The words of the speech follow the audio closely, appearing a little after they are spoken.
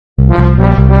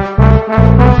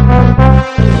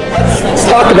Let's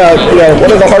talk about,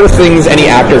 one of the hardest things any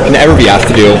actor can ever be asked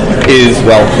to do is,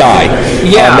 die.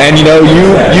 Yeah. And,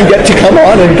 you get to come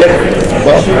on and get,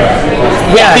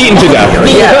 beaten to death.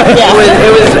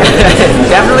 It was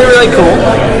definitely really cool.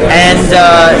 And,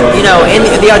 in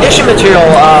the audition material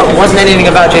wasn't anything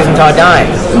about Jason Todd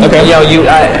dying. Okay.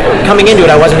 Coming into it,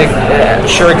 I wasn't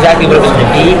sure exactly what it was going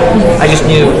to be. I just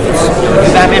knew it's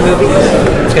a Batman movie.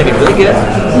 It's going to be really good.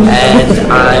 And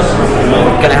I'm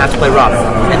going to have to play Robin.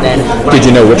 And then Did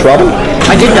you know which Robin?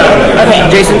 I did know. Okay.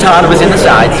 Jason Todd was in the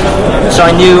sides, so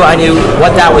I knew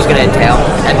what that was going to entail.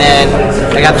 And then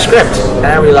I got the script,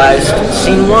 and I realized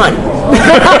scene 1.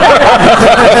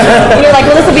 You're like,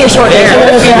 well, this will be a short day.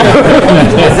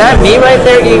 Is that me right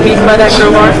there getting beaten by that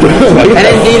crowbar? And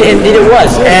indeed it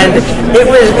was. And it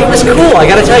was cool. I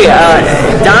got to tell you,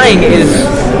 dying it's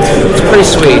pretty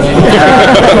sweet.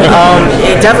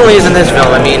 It definitely is in this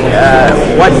film. I mean,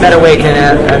 what better way can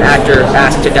an actor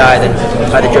ask to die than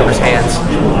by the Joker's hands?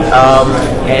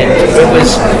 And it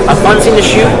was a fun scene to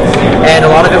shoot, and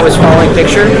a lot of it was following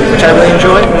picture, which I really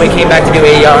enjoyed. When we came back to do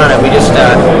AER on it,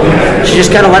 she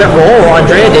just kind of let it roll.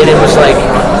 Andrea did, and was like,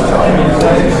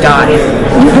 die.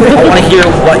 I want to hear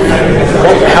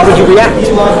how would you react?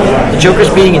 The Joker's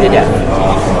beating you to death.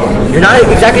 You're not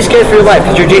exactly scared for your life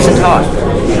because you're Jason Todd.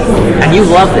 And you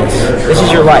love this. This is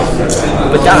your life.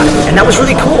 But die. And that was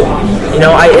really cool.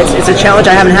 It's a challenge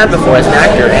I haven't had before as an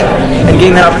actor, and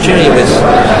getting that opportunity was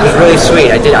really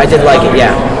sweet. I did like it,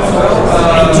 yeah.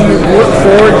 Do you look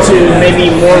forward to maybe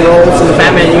more roles in the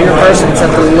Batman universe and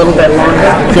something a little bit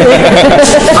longer?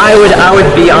 I would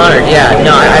be honored, yeah.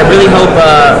 No, I really hope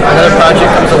another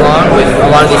project comes along with a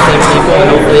lot of these same people, and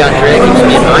hopefully Andrea keeps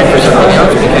me in mind for something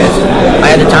else, because I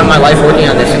had the time of my life working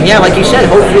on this. And yeah, like you said,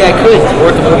 hopefully I could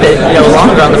work a little bit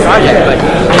longer on the project, but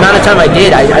the amount of time I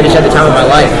did, I just had the time of my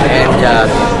life. And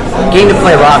getting to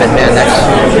play Robin, man,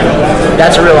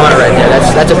 that's a real honor right there.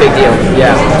 That's a big deal.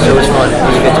 Yeah, so it was fun. It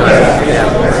was a good time. Yeah.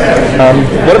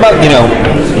 What about, you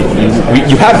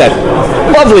have that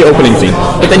lovely opening scene,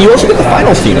 but then you also get the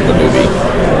final scene of the movie.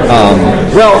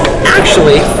 Well,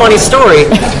 actually, funny story,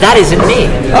 that isn't me.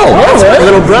 Oh, that's my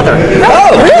little brother.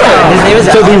 Oh, really? Yeah, his name is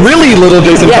So Alex. the really little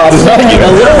Jason Todd is not you.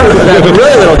 The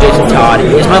really little Jason Todd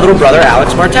is my little brother,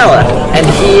 Alex Martella. And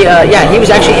he was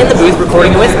actually in the booth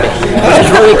recording with me, which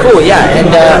is really cool, yeah.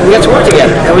 And we got to work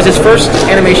together. It was his first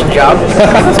animation job,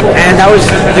 and that was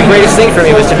the greatest thing for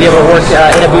me, was to be able to work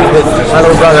in a booth with my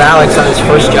little brother, Alex, on his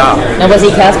first job. Now, was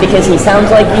he cast because he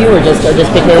sounds like you, or just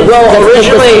because? Well,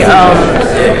 originally,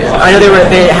 I know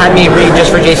they had me read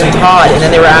just for Jason Todd, and then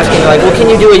they were asking, like, well, can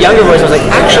you do a younger voice? I was like,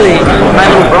 actually, my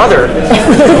little brother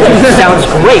sounds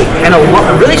great, and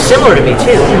really similar to me,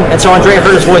 too. And so Andrea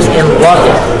heard his voice and loved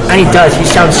it. And he does. He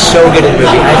sounds so good in the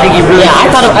movie. I think he really I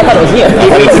thought it was you.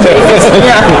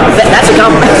 That's a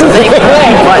compliment, I think.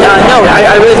 But no,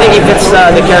 I really think he fits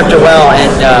the character well,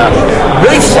 and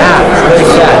really sad. Really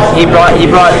sad. He brought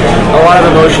a lot of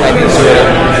emotion, I think, to it.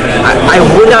 I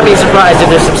would not be surprised if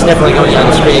there's some sniffling coming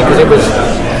on the screen, because it was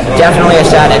definitely a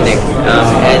sad ending.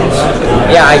 And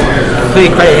yeah, I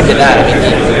completely credit him to that. I mean,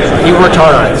 he worked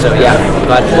hard on it, so yeah,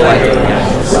 I'm glad people liked it.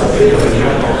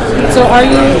 So were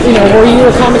you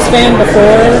a comics fan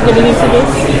before getting into this?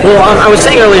 Well, I was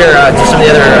saying earlier to some of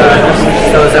the other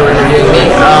fellows that were interviewing me,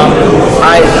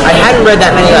 I hadn't read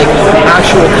that many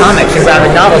actual comics and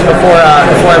graphic novels before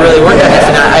I really worked on this,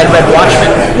 and I had read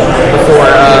Watchmen before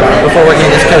working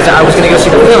on this, because I was going to go see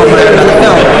the film when I read the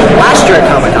film last year at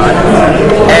Comic-Con,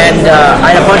 and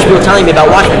I had a bunch of people telling me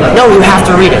about Watchmen. Like, no, you have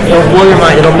to read it. It'll blow your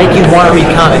mind. It'll make you want to read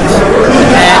comics.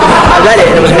 And I read it,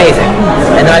 and it was amazing.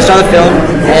 And then I saw the film,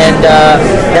 and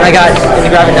then I got into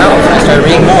graphic novels, and I started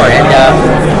reading more. And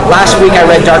last week I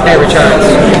read Dark Knight Returns,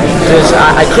 because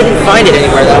I couldn't find it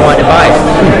anywhere that I wanted to buy it.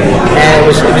 And it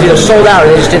was either sold out or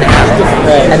they just didn't have it.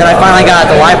 And then I finally got it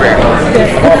at the library.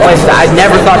 Of all places, I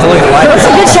never thought to look at the library. That's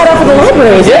a good shout out for the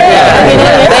libraries. Yeah.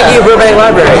 Thank you, Burbank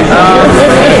Library.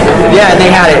 Yeah, and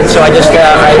they had it, so I just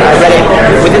I read it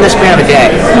within the span of a day.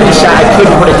 I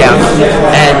couldn't put it down.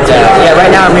 And yeah,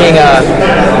 right now I'm reading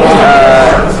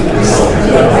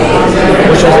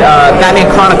which was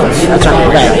Batman Chronicles. That's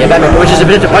right. Yeah, Batman, which is a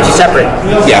bunch of separate.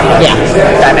 Yeah.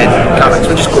 Batman comics,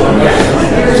 which is cool. Yeah.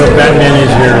 So Batman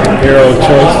is your hero of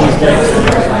choice these days?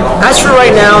 As for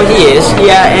right now, he is.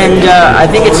 Yeah, and I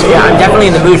think I'm definitely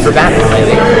in the mood for Batman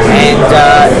lately. And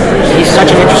he's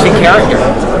such an interesting character.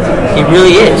 He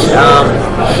really is.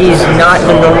 He's not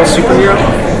the normal superhero.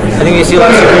 I think you see a lot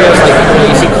of superheroes,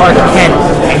 you see Clark Kent,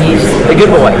 and he's the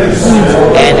good boy.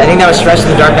 And I think that was stressed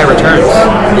in The Dark Knight Returns.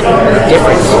 The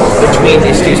difference between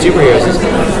these two superheroes is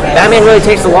Batman really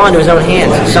takes the law into his own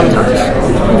hands sometimes.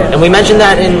 And we mentioned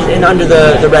that in Under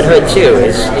the Red Hood too.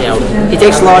 Is he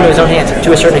takes the law into his own hands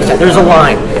to a certain extent. There's a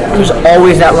line. There's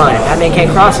always that line. Batman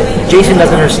can't cross it. Jason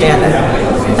doesn't understand that.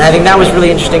 And I think that was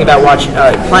really interesting about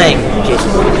playing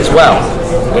Jason as well.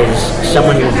 Is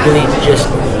someone who really just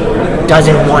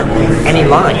doesn't want any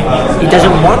line. He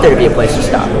doesn't want there to be a place to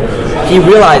stop. He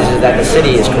realizes that the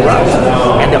city is corrupt,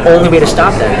 and the only way to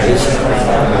stop them is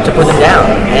to put them down.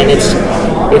 And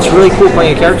it's really cool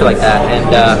playing a character like that. And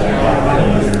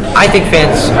I think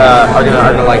fans are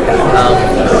gonna like that.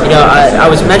 I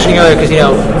was mentioning earlier because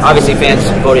obviously fans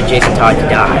voted Jason Todd to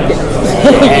die,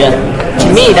 and to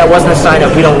me that wasn't a sign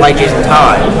of we don't like Jason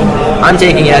Todd. I'm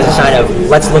taking it as a sign of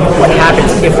let's look at what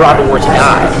happens if Robin were to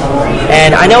die.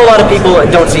 And I know a lot of people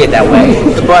don't see it that way,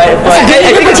 but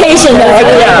interpretation though.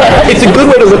 Yeah, It's a good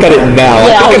way to look at it now.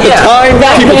 Yeah. I think at the time,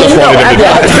 people just wanted it to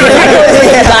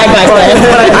die.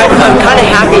 I'm kind of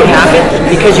happy it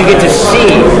happened because you get to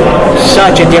see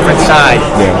such a different side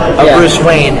of Bruce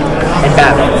Wayne and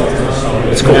Batman.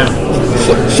 It's cool.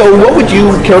 So what would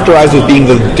you characterize as being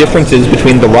the differences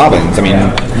between the Robins? I mean,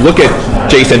 look at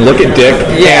Jason, look at Dick,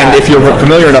 and if you're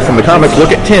familiar enough from the comics,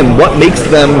 look at Tim. What makes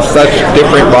them such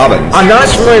different Robins? I'm not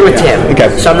as familiar with Tim, Okay.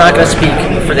 so I'm not going to speak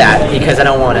for that because I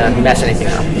don't want to mess anything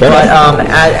up. But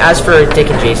as for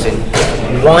Dick and Jason,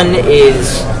 one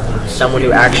is someone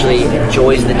who actually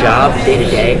enjoys the job day to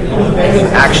day and who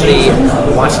actually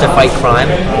wants to fight crime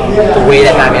the way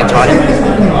that Batman taught him.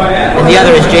 And the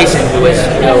other is Jason, who is,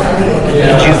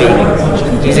 in juvie.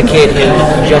 He's a kid who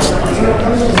just,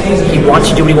 he wants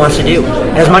to do what he wants to do.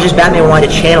 And as much as Batman wanted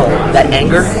to channel that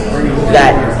anger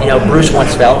that, Bruce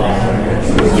once felt,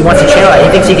 he wants to channel it.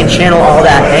 He thinks he can channel all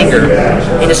that anger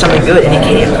into something good, and he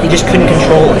can't. He just couldn't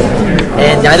control it.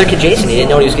 And neither could Jason. He didn't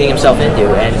know what he was getting himself into,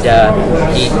 and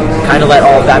he kind of let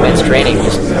all of Batman's training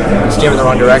just steer him in the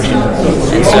wrong direction.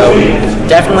 And so,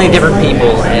 definitely different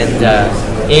people, and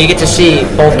you get to see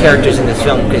both characters in this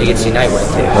film because you get to see Nightwing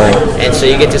too. Right. And so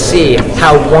you get to see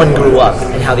how one grew up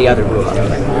and how the other grew up,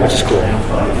 which is cool.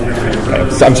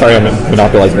 So I'm sorry, I'm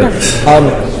monopolizing it.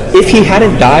 If he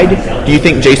hadn't died, do you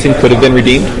think Jason could have been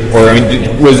redeemed? Or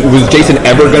was Jason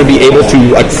ever going to be able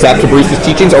to accept Bruce's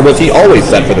teachings, or was he always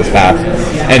set for this path,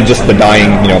 and just the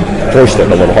dying, forced it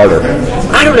a little harder?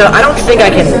 I don't know. I don't think I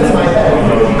can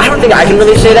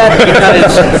really say that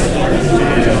because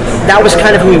that was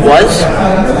kind of who he was,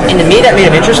 and to me that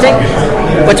made him interesting.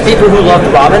 But to people who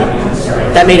loved Robin,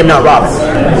 that made him not Robin.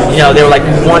 They were like,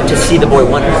 we want to see the boy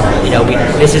wonder.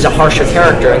 This is a harsher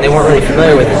character, and they weren't really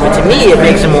familiar with it. But to me, it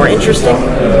makes him more interesting.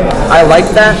 I like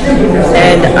that,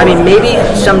 and I mean, maybe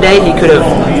someday he could have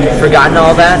forgotten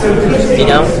all that. I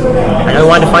know he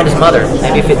wanted to find his mother.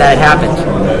 Maybe if that had happened,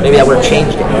 maybe that would have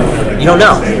changed it. You don't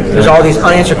know. There's all these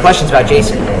unanswered questions about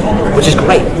Jason, which is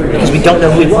great because we don't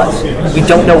know who he was. We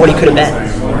don't know what he could have been,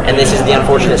 and this is the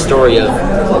unfortunate story of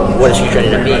what his future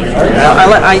ended up being.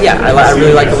 I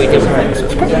really like what we did with him. So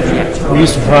it's great. Yeah. Were you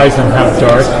surprised on how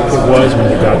dark it was when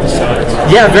you got the sides?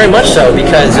 Yeah, very much so,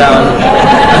 because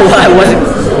I wasn't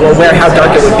aware how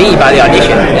dark it would be by the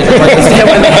audition.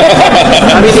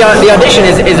 I mean, the audition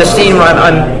is a scene where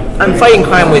I'm fighting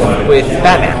crime with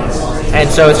Batman. And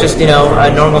so it's just,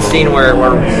 a normal scene where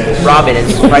Robin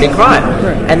is fighting crime.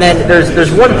 And then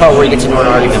there's one part where he gets into an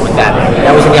argument with Batman.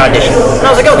 That was in the audition. And I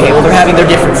was like, okay, well, they're having their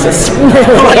differences.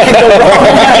 What can go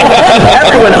wrong?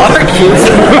 Everyone argues.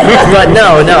 But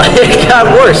no, it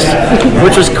got worse,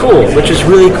 which was cool, which was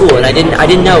really cool. And I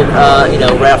didn't know,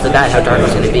 right off the bat how dark it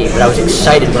was going to be. But I was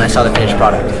excited when I saw the finished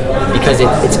product because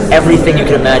it's everything you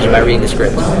can imagine by reading the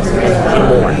script and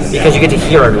more. Because you get to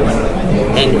hear everyone.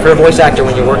 And for a voice actor,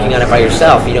 when you're working on it by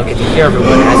yourself, you don't get to hear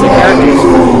everyone as the characters.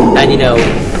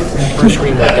 And Bruce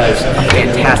Greenwood does a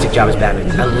fantastic job as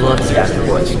Batman. I love his Batman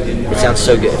voice. It sounds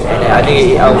so good. And I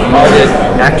think all the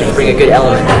actors bring a good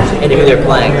element into who they're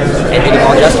playing and do them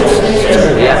all justice.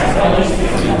 Yeah.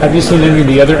 Have you seen any of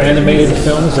the other animated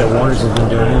films that Warner's has been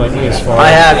doing lately as far I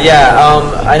have, yeah.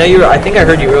 I know I think I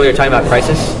heard you earlier talking about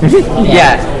Crisis.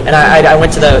 Yeah, and I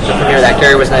went to the premiere of that.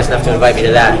 Gary was nice enough to invite me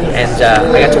to that, and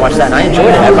I got to watch that, and I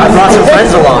enjoyed it. I brought some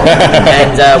friends along,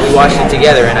 and we watched it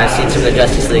together, and I've seen some of the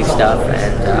Justice League stuff, and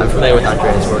I'm familiar with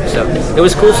Andrea's work, so it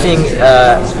was cool seeing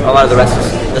a lot of the rest of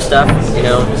the stuff,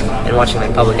 and watching like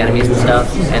Public Enemies and stuff,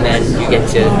 and then you get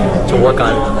to work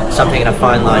on something in a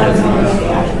fine line of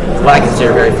what I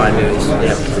consider very fine movies,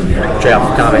 straight off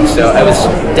the comics. So it was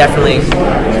definitely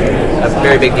a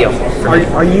very big deal.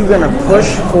 Are you going to push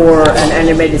for an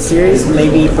animated series?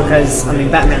 Maybe because, I mean,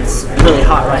 Batman's really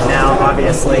hot right now,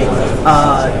 obviously.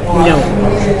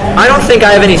 I don't think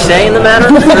I have any say in the matter.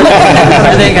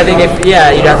 I think if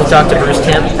you'd have to talk to Bruce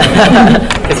Timm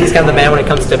because he's kind of the man when it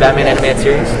comes to Batman animated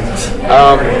series.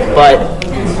 But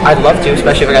I'd love to,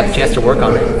 especially if I got the chance to work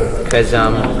on it, because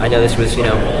I know this was a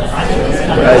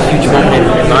huge moment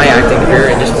in my acting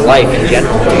career and just life in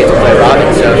general to get to play Robin.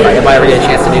 So if I ever get a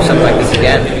chance to do something like this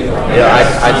again,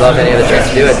 I'd love any other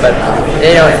chance to do it. But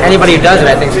anybody who does it,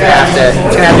 I think, it's gonna have to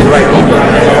be the right people.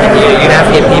 And you're gonna have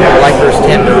to get people like Bruce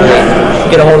Timm to really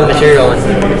get a hold of the material and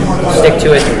stick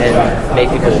to it and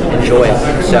make people enjoy it.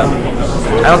 So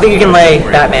I don't think you can lay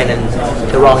Batman in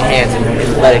the wrong hands and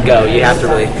let it go. You have to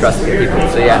really trust the people.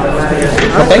 So yeah.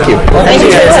 Well, thank you. Thank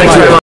you. Thanks very much.